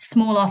a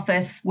small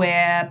office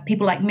where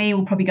people like me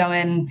will probably go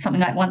in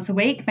something like once a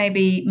week,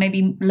 maybe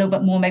a little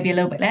bit more, maybe a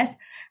little bit less.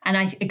 And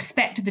I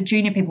expect the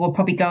junior people will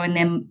probably go in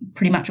them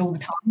pretty much all the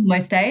time,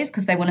 most days,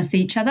 because they want to see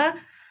each other.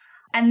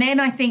 And then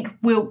I think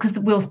because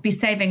we'll be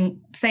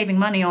saving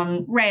money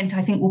on rent,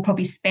 I think we'll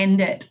probably spend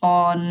it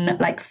on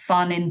like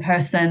fun in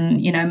person,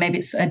 maybe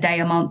it's a day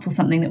a month or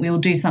something that we will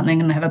do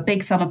something and have a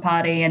big summer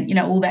party and,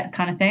 all that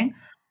kind of thing.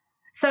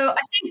 So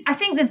I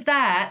think there's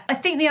that. I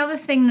think the other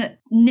thing that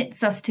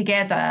knits us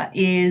together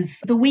is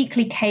the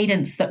weekly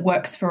cadence that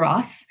works for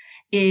us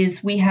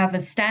is we have a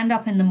stand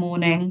up in the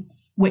morning,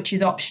 which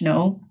is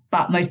optional,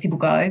 but most people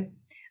go.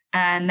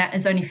 And that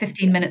is only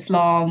 15 minutes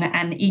long.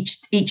 And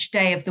each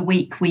day of the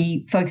week,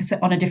 we focus it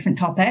on a different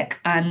topic.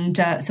 And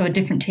so a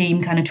different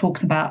team kind of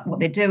talks about what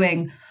they're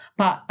doing,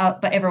 but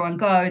everyone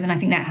goes. And I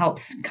think that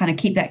helps kind of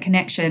keep that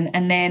connection.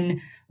 And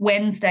then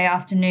Wednesday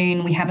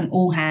afternoon, we have an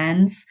all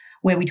hands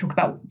where we talk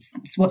about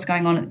what's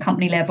going on at the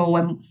company level.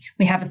 And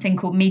we have a thing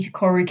called Meet a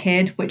Koru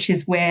Kid, which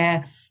is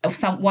where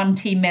one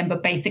team member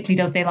basically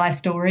does their life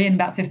story in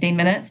about 15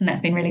 minutes. And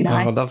that's been really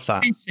nice. Oh, I love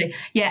that.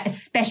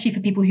 Especially for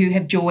people who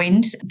have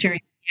joined during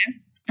the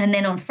year. And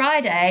then on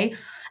Friday,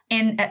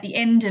 at the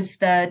end of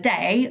the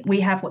day, we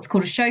have what's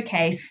called a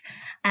showcase.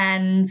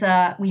 And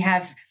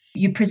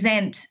you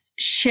present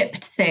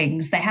shipped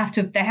things. They have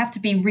to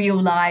be real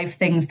live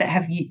things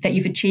that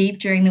you've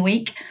achieved during the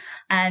week.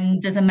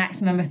 And there's a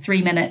maximum of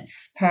 3 minutes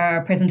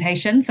per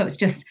presentation. So it's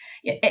just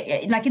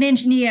like an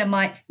engineer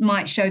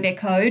might show their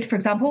code, for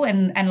example,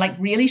 and like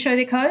really show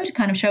their code,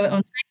 kind of show it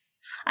on screen.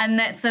 And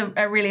that's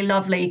a really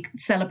lovely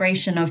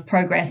celebration of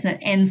progress, and it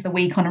ends the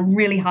week on a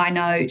really high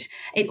note.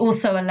 It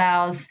also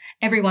allows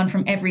everyone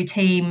from every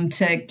team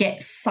to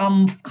get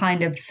some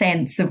kind of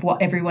sense of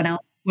what everyone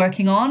else is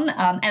working on.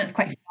 And it's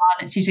quite fun.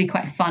 It's usually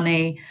quite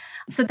funny.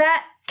 So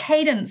that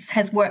cadence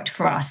has worked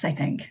for us, I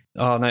think.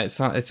 Oh no,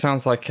 it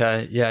sounds like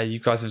you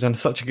guys have done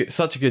such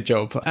a good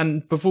job.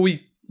 And before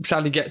we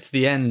sadly get to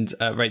the end,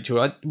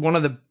 Rachel, one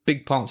of the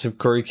big parts of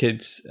Koru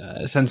Kids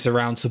centers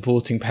around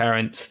supporting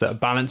parents that are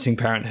balancing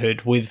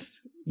parenthood with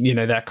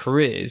their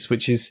careers,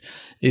 which is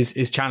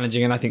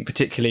challenging, and I think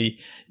particularly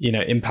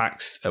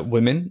impacts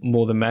women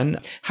more than men.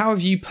 How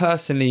have you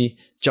personally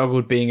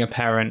juggled being a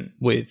parent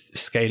with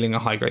scaling a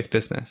high growth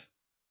business?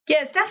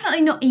 Yeah, it's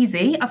definitely not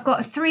easy. I've got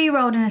a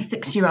 3-year-old and a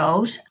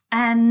 6-year-old,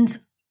 and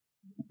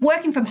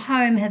working from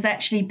home has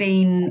actually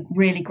been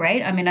really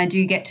great. I mean, I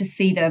do get to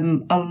see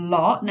them a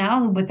lot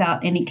now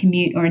without any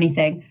commute or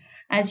anything.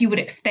 As you would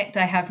expect,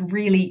 I have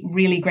really,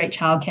 really great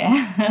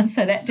childcare.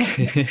 So that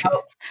definitely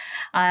helps.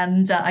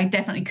 And I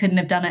definitely couldn't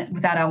have done it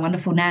without our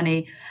wonderful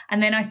nanny.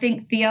 And then I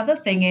think the other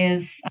thing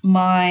is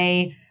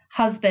my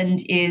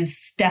husband is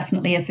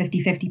definitely a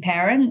 50-50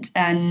 parent.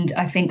 And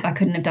I think I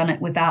couldn't have done it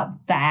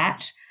without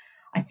that.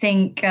 I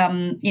think, I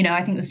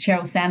think it was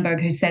Sheryl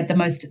Sandberg who said the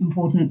most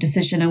important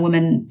decision a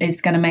woman is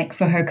going to make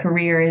for her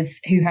career is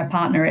who her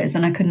partner is.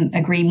 And I couldn't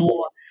agree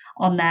more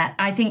on that.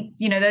 I think,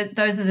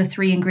 those are the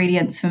 3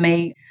 ingredients for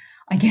me.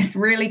 I guess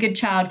really good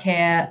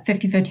childcare,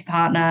 50-50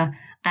 partner,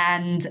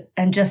 and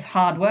just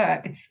hard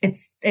work.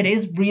 It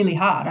is really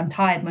hard. I'm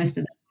tired most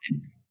of the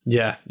time.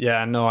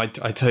 Yeah, no, I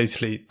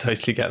totally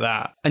get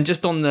that. And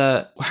just on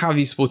how have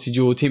you supported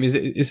your team? Is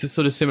a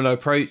sort of similar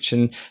approach,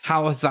 and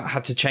how has that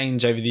had to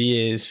change over the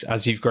years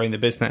as you've grown the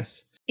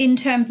business? In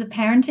terms of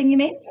parenting, you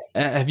mean?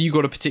 Have you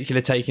got a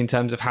particular take in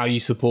terms of how you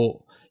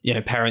support,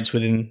 parents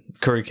within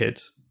Koru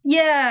Kids?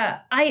 Yeah,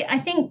 I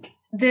think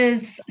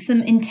there's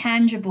some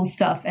intangible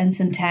stuff and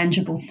some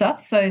tangible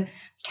stuff. So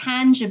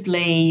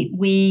tangibly,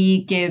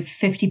 we give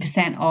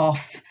 50%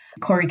 off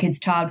Koru Kids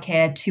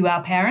childcare to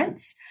our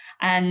parents.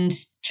 And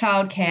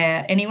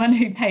childcare, anyone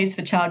who pays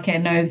for childcare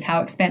knows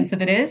how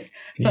expensive it is.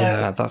 So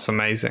yeah, that's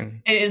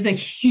amazing. It is a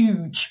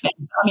huge thing.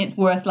 I mean, it's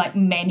worth like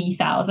many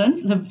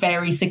thousands. It's a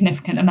very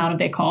significant amount of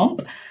their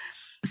comp.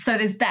 So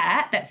there's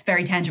that's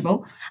very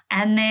tangible.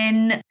 And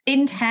then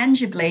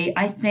intangibly,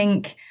 I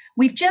think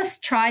we've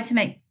just tried to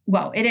make,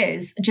 it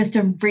is just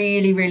a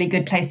really, really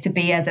good place to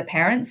be as a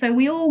parent. So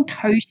we all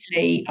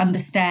totally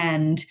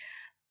understand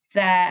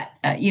that,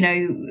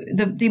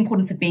 the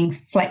importance of being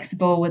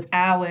flexible with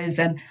hours.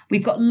 And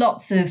we've got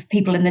lots of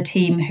people in the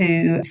team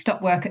who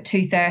stop work at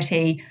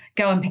 2:30,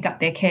 go and pick up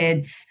their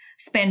kids,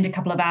 spend a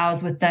couple of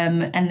hours with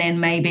them, and then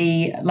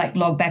maybe like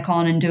log back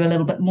on and do a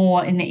little bit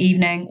more in the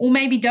evening, or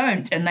maybe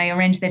don't, and they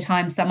arrange their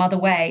time some other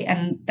way.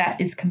 And that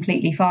is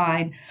completely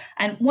fine.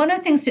 And one of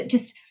the things that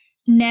just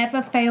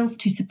never fails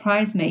to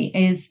surprise me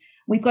is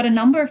we've got a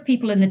number of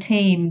people in the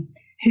team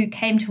who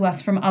came to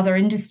us from other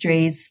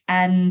industries,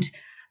 and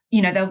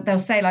they'll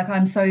say like,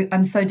 I'm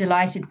so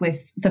delighted with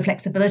the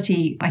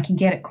flexibility I can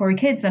get at Koru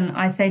Kids. And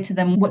I say to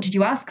them, what did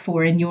you ask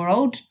for in your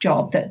old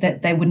job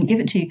that they wouldn't give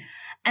it to you?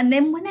 And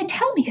then when they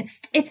tell me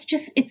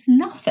it's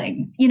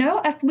nothing,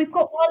 we've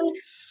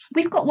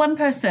got one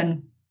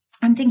person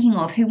I'm thinking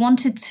of who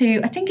wanted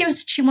to, I think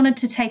she wanted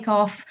to take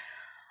off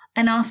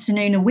an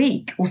afternoon a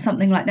week or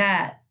something like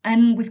that.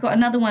 And we've got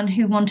another one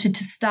who wanted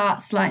to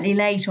start slightly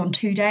late on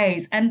 2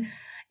 days. And,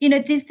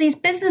 these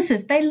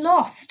businesses, they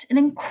lost an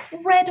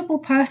incredible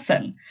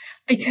person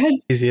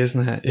because... Easy,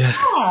 isn't it?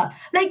 Yeah.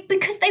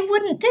 Because they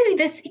wouldn't do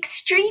this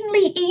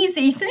extremely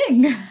easy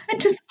thing. I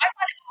find it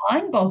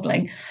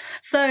mind-boggling.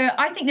 So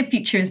I think the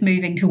future is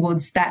moving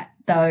towards that,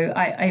 though.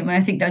 I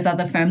think those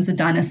other firms are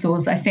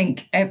dinosaurs. I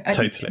think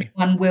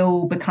one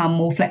will become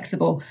more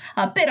flexible.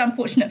 A bit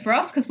unfortunate for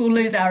us because we'll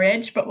lose our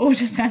edge, but we'll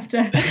just have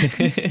to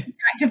be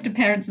active to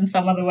parents in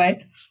some other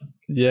way.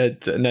 Yeah,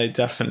 no,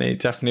 definitely.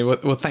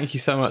 Well, thank you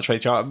so much,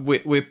 Rachel.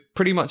 We're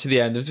pretty much at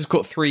the end. I've just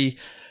got 3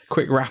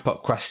 quick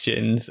wrap-up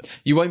questions.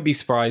 You won't be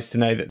surprised to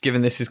know that,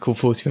 given this is called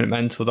 40-Minute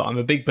Mentor, that I'm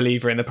a big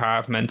believer in the power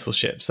of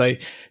mentorship. So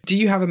do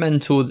you have a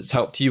mentor that's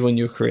helped you on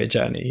your career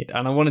journey?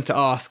 And I wanted to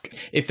ask,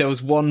 if there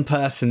was one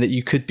person that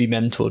you could be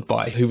mentored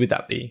by, who would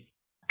that be?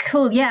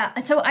 Cool, yeah.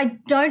 So I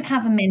don't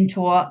have a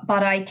mentor,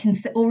 but I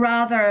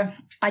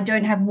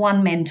don't have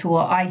one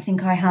mentor. I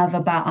think I have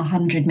about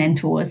 100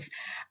 mentors.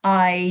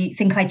 I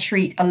think I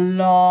treat a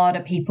lot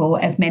of people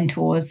as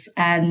mentors,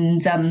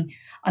 and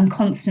I'm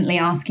constantly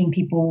asking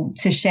people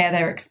to share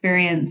their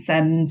experience,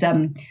 and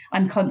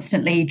I'm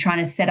constantly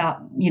trying to set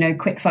up,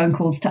 quick phone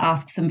calls to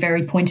ask some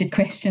very pointed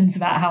questions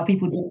about how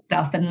people do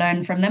stuff and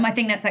learn from them. I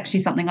think that's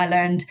actually something I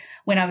learned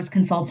when I was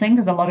consulting,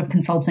 because a lot of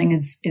consulting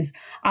is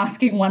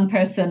asking one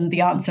person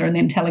the answer and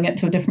then telling it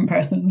to a different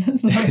person.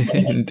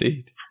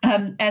 Indeed.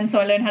 And so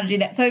I learned how to do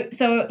that.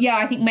 So yeah,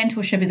 I think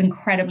mentorship is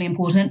incredibly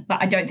important, but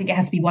I don't think it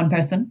has to be one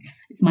person.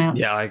 It's my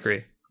answer. Yeah, I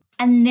agree.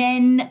 And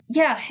then,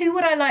 who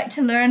would I like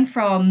to learn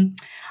from?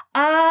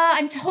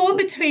 I'm torn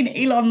between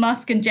Elon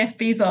Musk and Jeff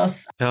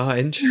Bezos. Oh,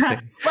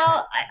 interesting.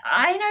 Well,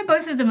 I know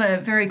both of them are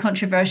very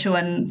controversial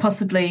and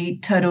possibly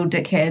total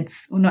dickheads,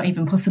 or not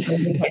even possibly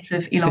in the case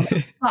of Elon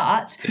Musk,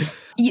 but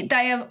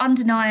they have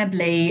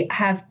undeniably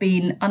have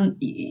been,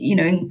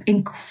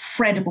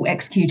 incredible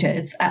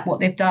executors at what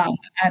they've done.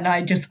 And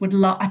I just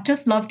I'd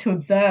just love to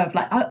observe,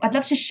 I'd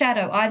love to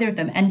shadow either of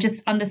them and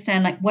just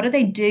understand, what do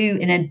they do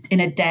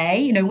in a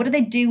day? What do they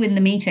do in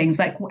the meetings?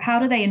 How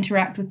do they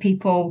interact with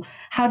people?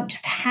 How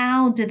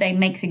do they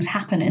make things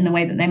happen in the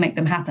way that they make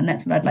them happen?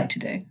 That's what I'd like to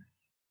do.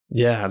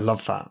 Yeah, I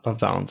love that. Love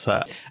that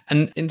answer.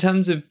 And in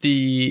terms of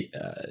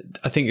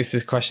I think this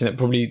is a question that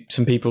probably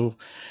some people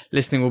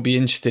listening will be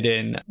interested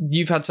in.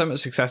 You've had so much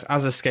success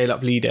as a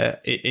scale-up leader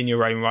in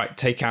your own right.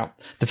 Take out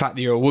the fact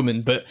that you're a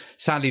woman, but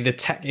sadly the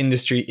tech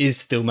industry is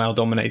still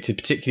male-dominated,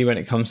 particularly when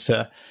it comes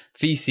to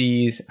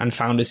VCs and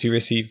founders who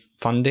receive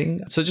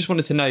funding. So I just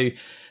wanted to know,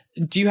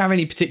 do you have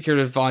any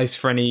particular advice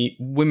for any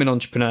women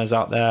entrepreneurs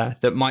out there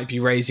that might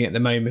be raising at the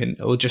moment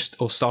or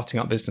starting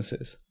up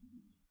businesses?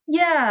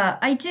 Yeah,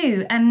 I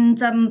do.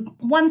 And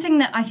one thing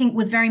that I think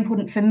was very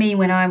important for me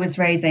when I was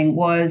raising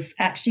was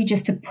actually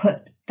just to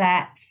put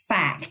that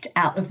fact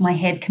out of my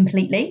head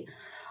completely.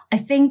 I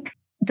think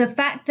the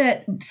fact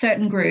that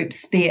certain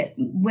groups, be it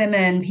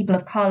women, people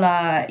of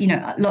color,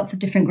 lots of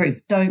different groups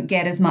don't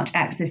get as much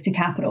access to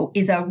capital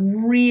is a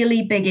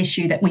really big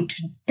issue that we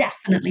should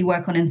definitely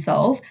work on and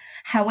solve.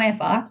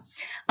 However,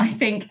 I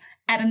think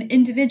at an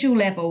individual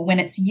level, when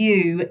it's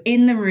you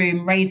in the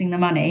room raising the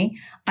money,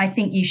 I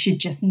think you should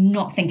just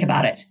not think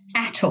about it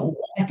at all.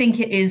 I think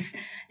it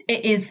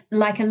is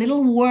like a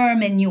little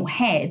worm in your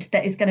head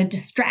that is going to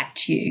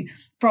distract you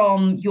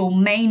from your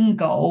main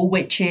goal,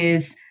 which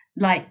is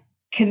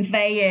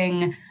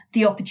conveying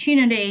the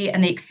opportunity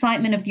and the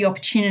excitement of the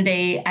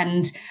opportunity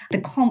and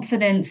the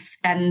confidence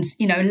and,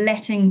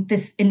 letting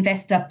this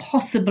investor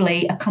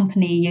possibly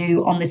accompany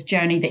you on this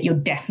journey that you're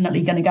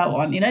definitely going to go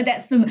on. You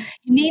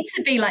need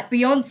to be like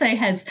Beyonce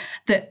has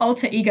the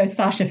alter ego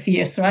Sasha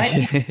Fierce,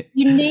 right?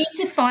 You need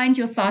to find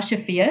your Sasha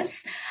Fierce.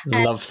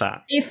 Love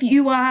that. If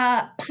you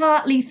are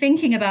partly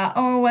thinking about,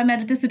 I'm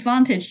at a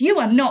disadvantage, you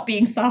are not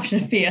being Sasha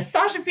Fierce.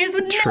 Sasha Fierce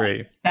would never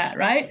do that,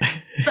 right?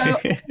 So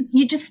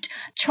you just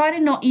try to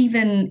not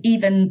even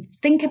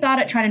think about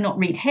it. Try to not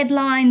read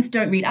headlines.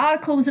 Don't read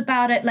articles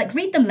about it.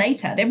 Read them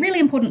later. They're really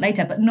important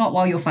later, but not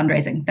while you're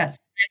fundraising. That's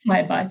my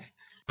advice.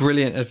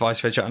 Brilliant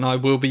advice, Rachel, and I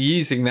will be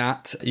using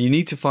that. You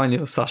need to find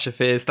your Sasha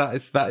Fierce.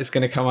 That is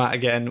going to come out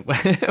again.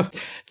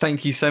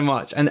 Thank you so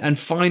much. And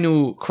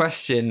final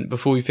question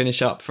before we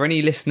finish up, for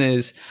any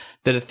listeners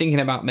that are thinking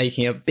about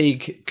making a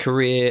big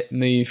career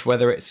move,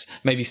 whether it's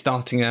maybe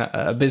starting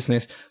a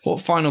business,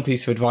 what final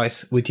piece of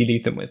advice would you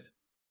leave them with?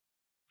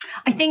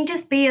 I think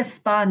just be a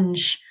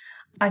sponge.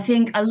 I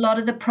think a lot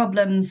of the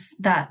problems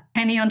that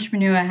any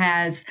entrepreneur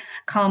has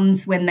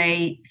comes when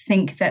they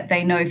think that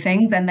they know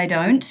things and they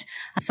don't.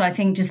 So I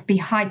think just be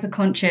hyper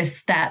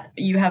conscious that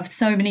you have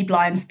so many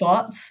blind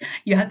spots.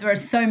 There are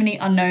so many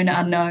unknown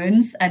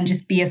unknowns, and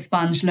just be a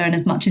sponge. Learn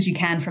as much as you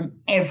can from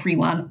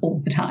everyone all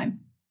the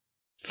time.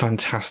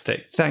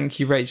 Fantastic. Thank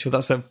you, Rachel.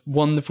 That's a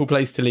wonderful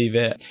place to leave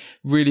it.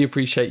 Really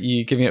appreciate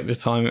you giving up your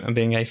time and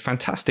being a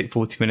fantastic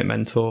 40-minute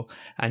mentor.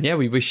 And yeah,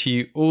 we wish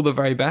you all the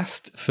very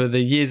best for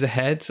the years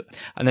ahead.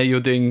 I know you're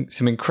doing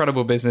some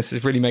incredible business.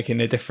 It's really making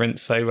a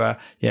difference. So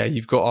yeah,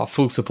 you've got our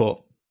full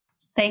support.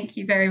 Thank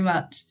you very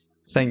much.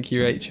 Thank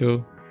you,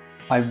 Rachel.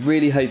 I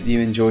really hope that you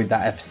enjoyed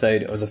that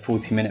episode of the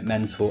 40-Minute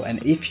Mentor.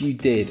 And if you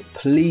did,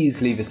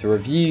 please leave us a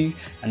review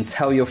and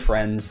tell your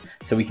friends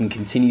so we can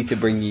continue to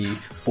bring you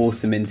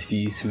awesome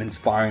interviews from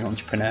inspiring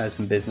entrepreneurs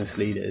and business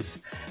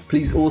leaders.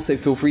 Please also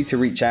feel free to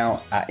reach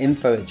out at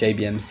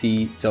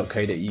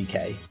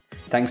info@jbmc.co.uk.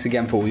 Thanks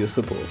again for all your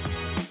support.